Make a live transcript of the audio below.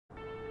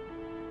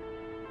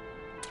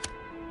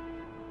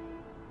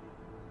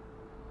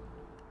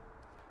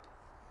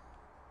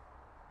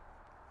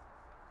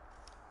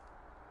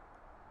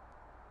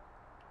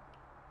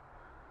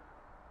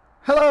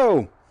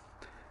Hello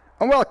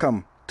and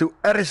welcome to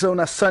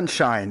Arizona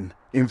Sunshine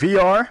in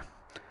VR.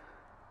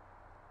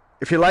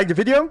 If you like the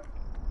video,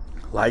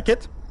 like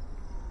it.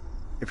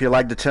 If you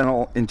like the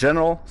channel in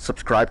general,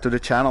 subscribe to the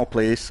channel,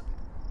 please.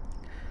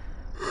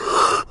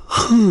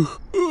 Oh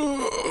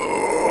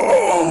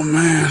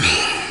man.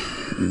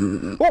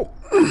 Oh!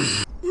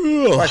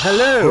 Why,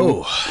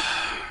 hello!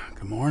 Oh.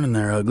 Good morning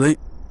there, ugly.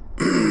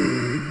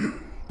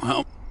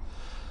 Well,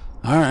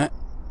 alright.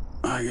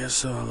 I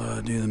guess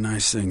I'll do the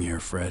nice thing here,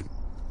 Fred.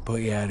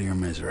 Put you out of your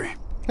misery.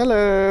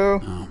 Hello!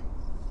 Oh,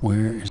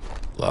 where is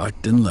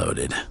locked and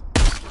loaded?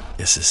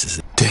 Guess this is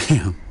a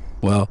damn.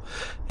 Well,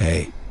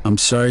 hey, I'm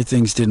sorry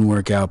things didn't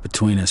work out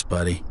between us,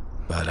 buddy.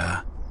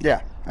 But,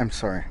 Yeah, I'm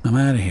sorry. I'm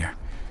out of here.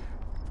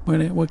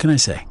 What can I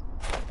say?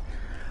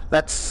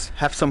 Let's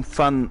have some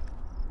fun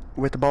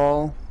with the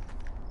ball.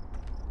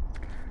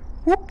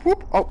 Whoop,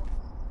 whoop, oh.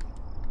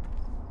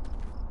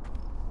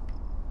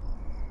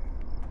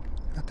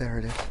 There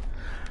it is.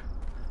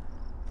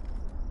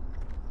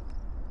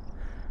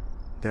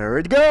 There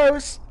it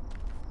goes.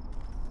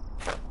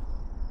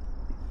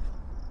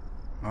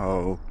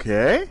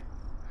 Okay.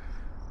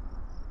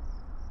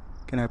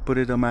 Can I put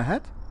it on my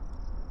head?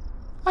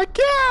 I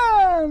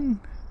can!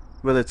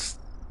 Well, it's...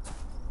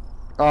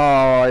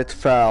 Oh, it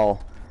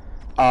fell.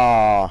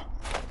 Ah.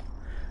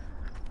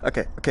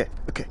 Okay.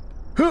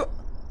 Huh.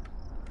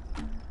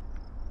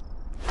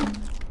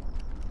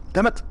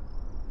 Damn it.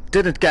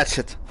 Didn't catch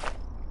it.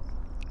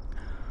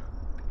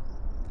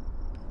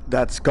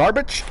 That's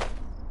garbage.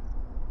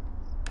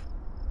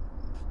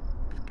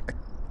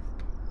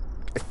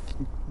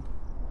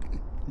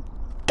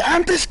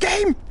 Damn this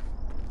game!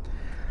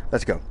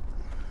 Let's go.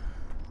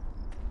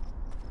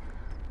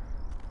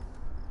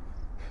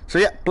 So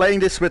yeah,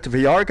 playing this with the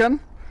VR gun.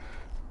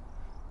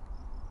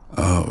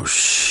 Oh,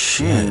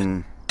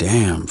 shit.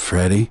 Damn,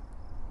 Freddy.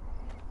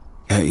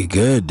 Got you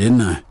good,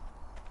 didn't I?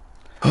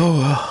 Oh,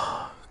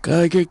 well.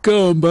 Gotta get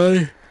going,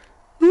 buddy.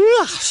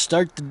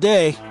 Start the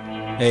day.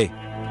 Hey.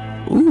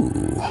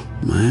 Ooh,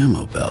 my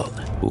ammo belt.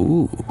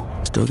 Ooh,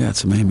 still got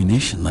some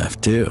ammunition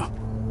left, too.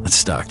 Let's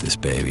stock this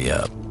baby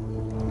up.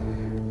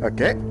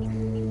 Okay.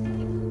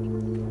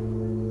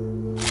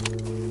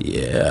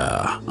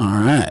 Yeah,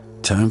 alright.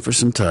 Time for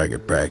some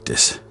target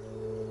practice.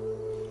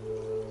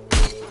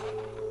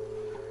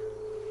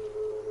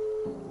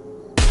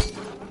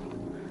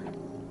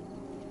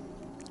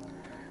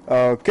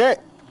 Okay.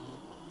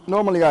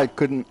 Normally I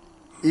couldn't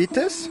eat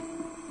this.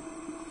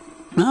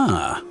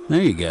 Ah,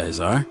 there you guys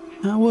are.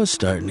 I was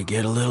starting to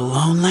get a little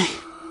lonely.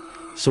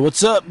 So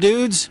what's up,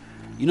 dudes?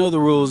 You know the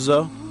rules,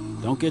 though.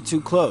 Don't get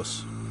too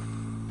close.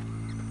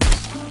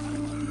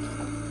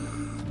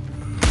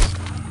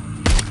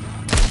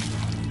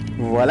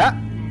 Voila.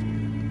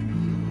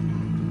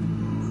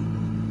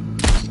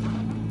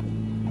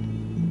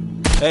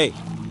 Hey,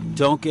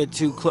 don't get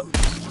too close.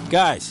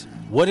 Guys,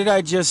 what did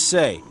I just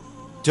say?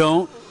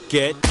 Don't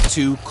get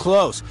too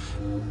close.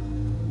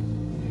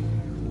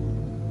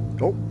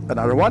 Oh,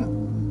 another one.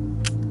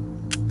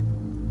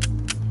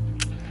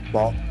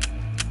 Well,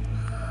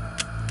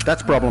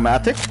 that's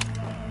problematic.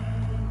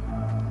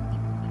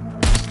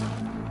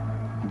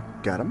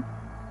 Got him.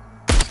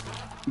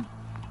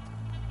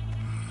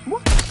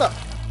 What the?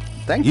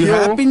 Thank you. You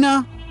happy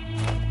now?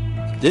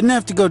 Didn't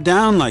have to go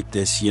down like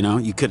this, you know.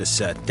 You could have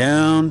sat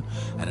down,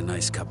 had a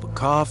nice cup of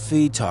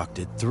coffee, talked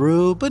it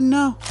through, but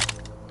no.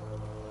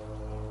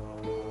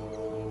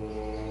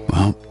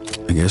 Well,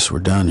 I guess we're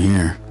done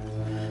here.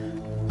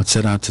 Let's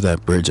head out to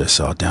that bridge I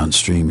saw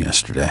downstream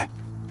yesterday.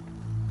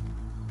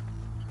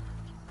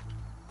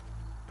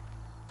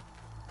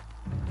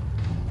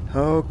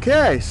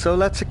 Okay, so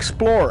let's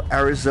explore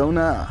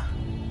Arizona.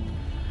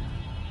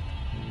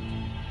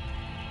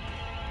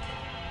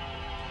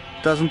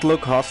 Doesn't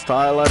look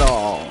hostile at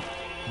all.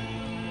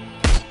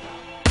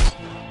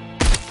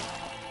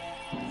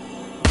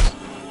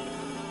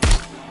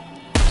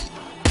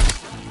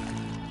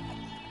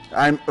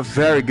 I'm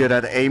very good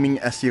at aiming,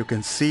 as you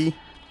can see.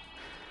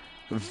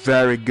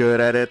 Very good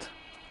at it.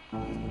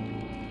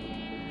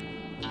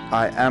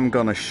 I am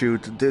gonna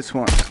shoot this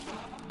one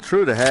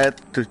through the head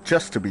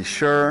just to be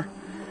sure.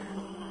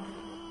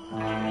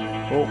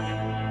 Oh.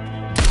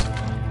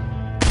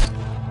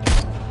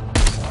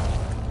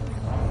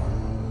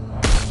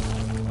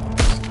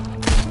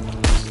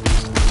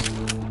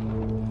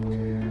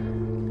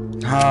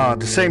 Ah,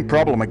 the same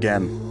problem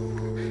again.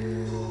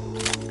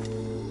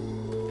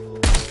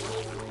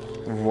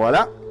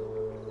 Voila.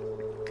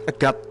 I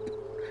got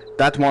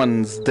that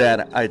one's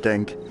dead, I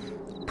think.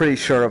 Pretty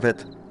sure of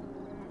it.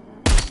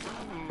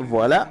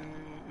 Voila.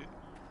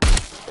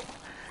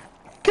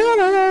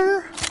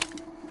 Killer!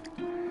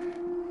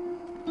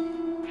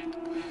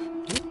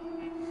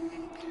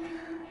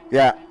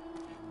 Yeah,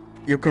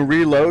 you can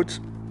reload,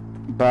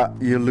 but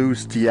you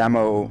lose the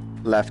ammo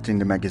left in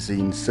the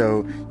magazine,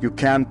 so you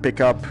can pick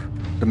up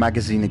the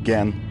magazine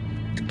again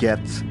to get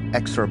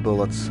extra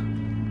bullets.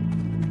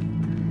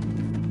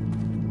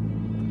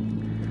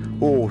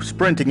 Oh,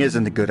 sprinting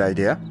isn't a good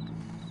idea.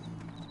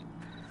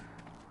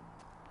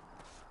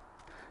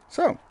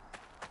 So,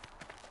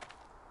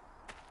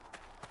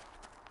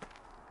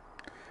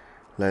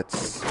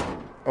 Let's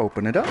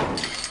open it up.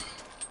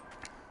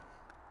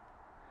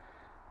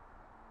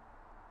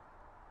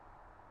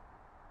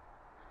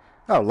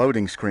 Oh,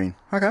 loading screen.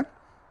 Okay.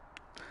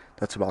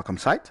 That's a welcome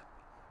sight.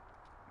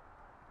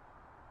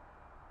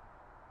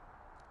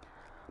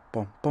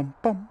 Bum bum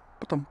bum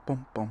bum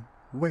bum bum.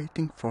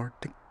 Waiting for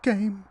the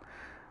game.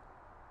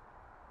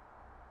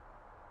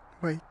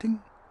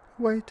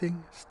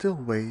 Waiting, still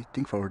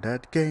waiting for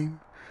that game.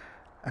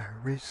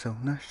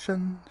 Arizona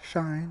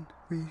sunshine,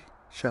 we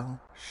shall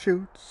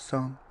shoot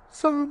some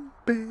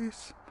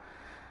zombies.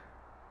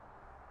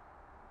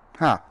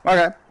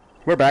 Okay,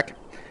 we're back.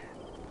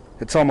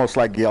 It's almost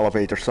like the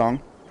elevator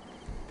song.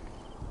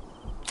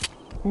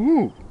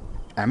 Ooh,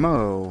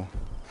 ammo.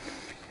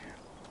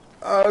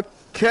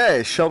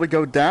 Okay, shall we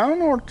go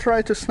down or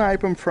try to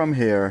snipe him from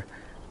here?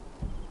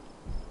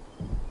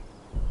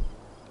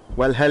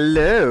 Well,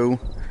 hello,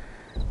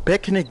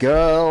 picnic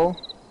girl.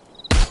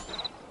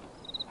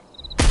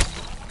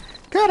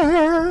 Got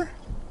her!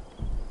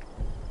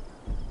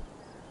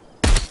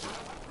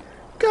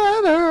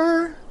 Got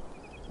her!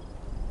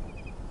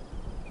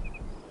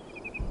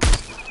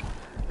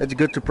 It's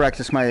good to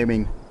practice my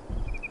aiming.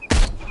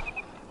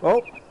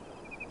 Oh!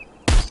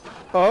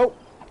 Oh!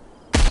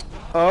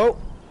 Oh!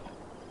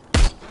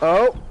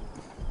 Oh!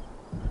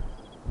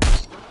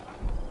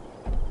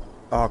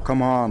 Oh,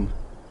 come on.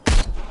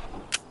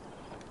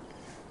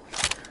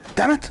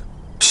 Damn it!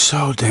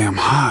 So damn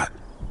hot.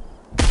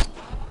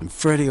 And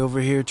Freddy over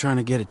here trying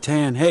to get a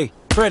tan. Hey,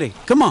 Freddy,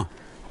 come on.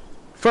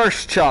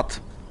 First shot.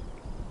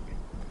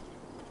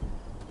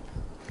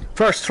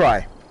 First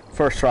try.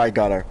 First try,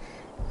 got her.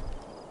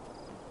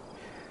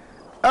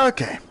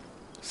 Okay.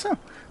 So,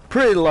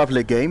 pretty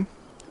lovely game.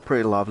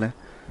 Pretty lovely.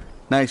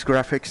 Nice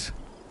graphics.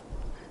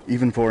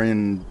 Even for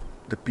in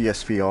the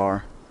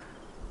PSVR.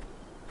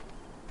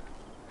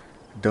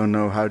 Don't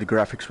know how the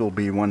graphics will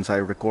be once I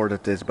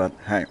recorded this, but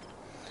hey.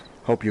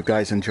 Hope you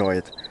guys enjoy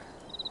it.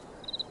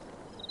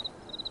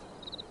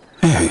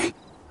 Hey,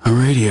 a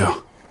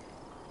radio.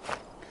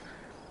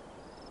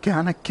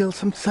 Gonna kill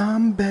some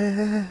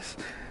zombies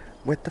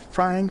with the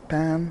frying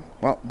pan.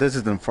 Well, this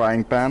isn't a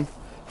frying pan.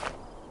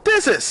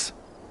 This is!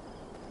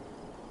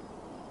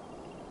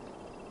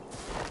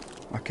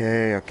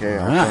 Okay, I'll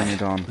turn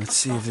it on. Let's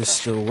see if this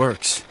still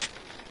works.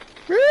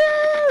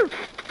 Woo!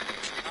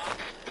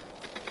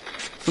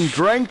 Some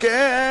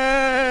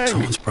drinking!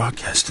 Someone's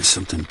broadcasting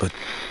something, but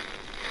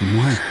from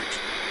where?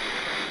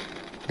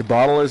 The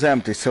bottle is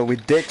empty, so we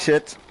ditch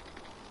it.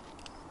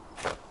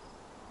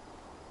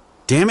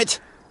 Damn it!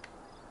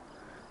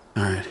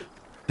 Alright.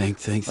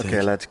 Think.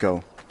 Okay, let's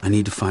go. I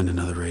need to find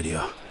another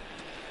radio.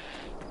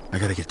 I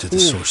gotta get to the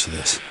source of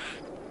this.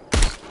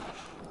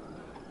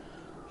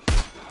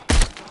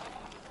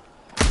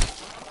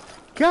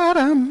 Got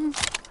him!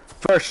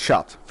 First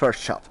shot.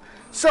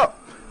 So,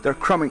 they're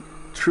coming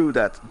through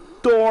that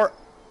door.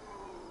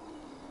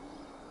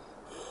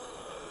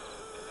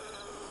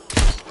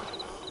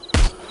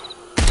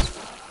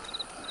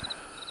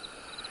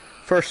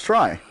 First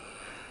try.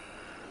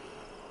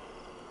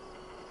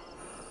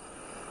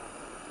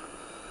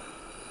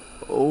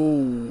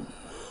 Oh.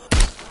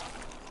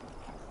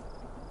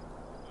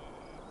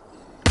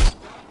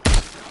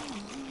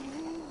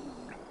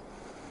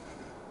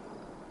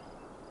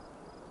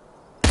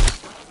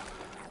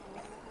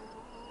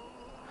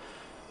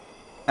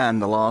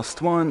 And the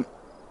last one,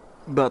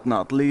 but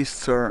not least,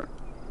 sir,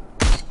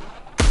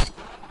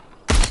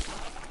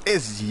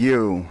 is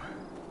you.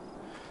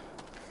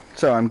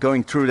 So I'm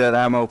going through that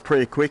ammo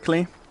pretty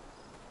quickly.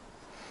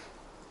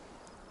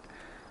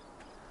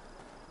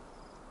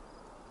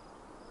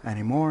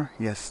 Any more?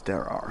 Yes,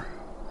 there are.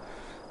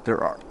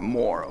 There are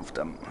more of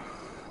them.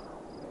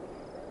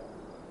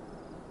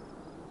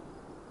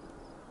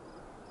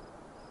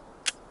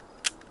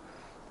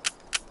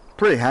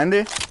 Pretty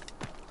handy.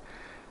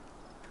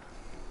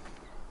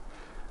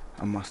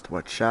 I must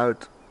watch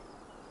out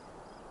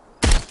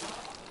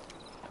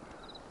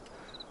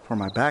for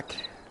my back.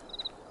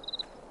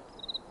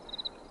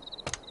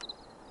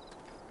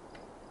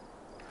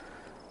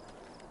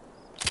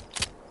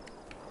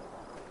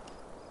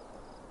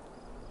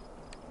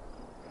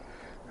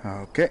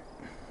 Okay,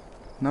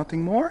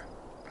 nothing more?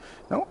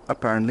 No,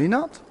 apparently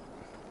not.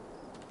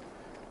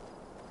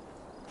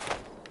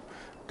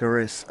 There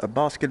is a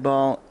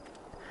basketball.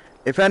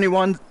 If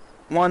anyone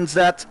wants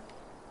that,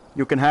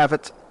 you can have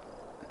it.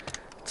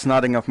 It's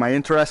nothing of my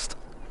interest.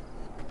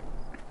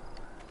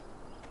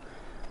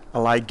 I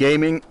like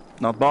gaming,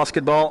 not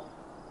basketball.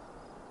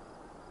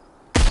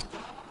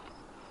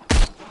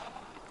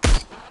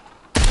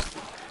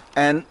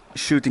 And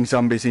shooting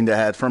zombies in the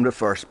head from the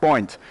first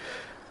point.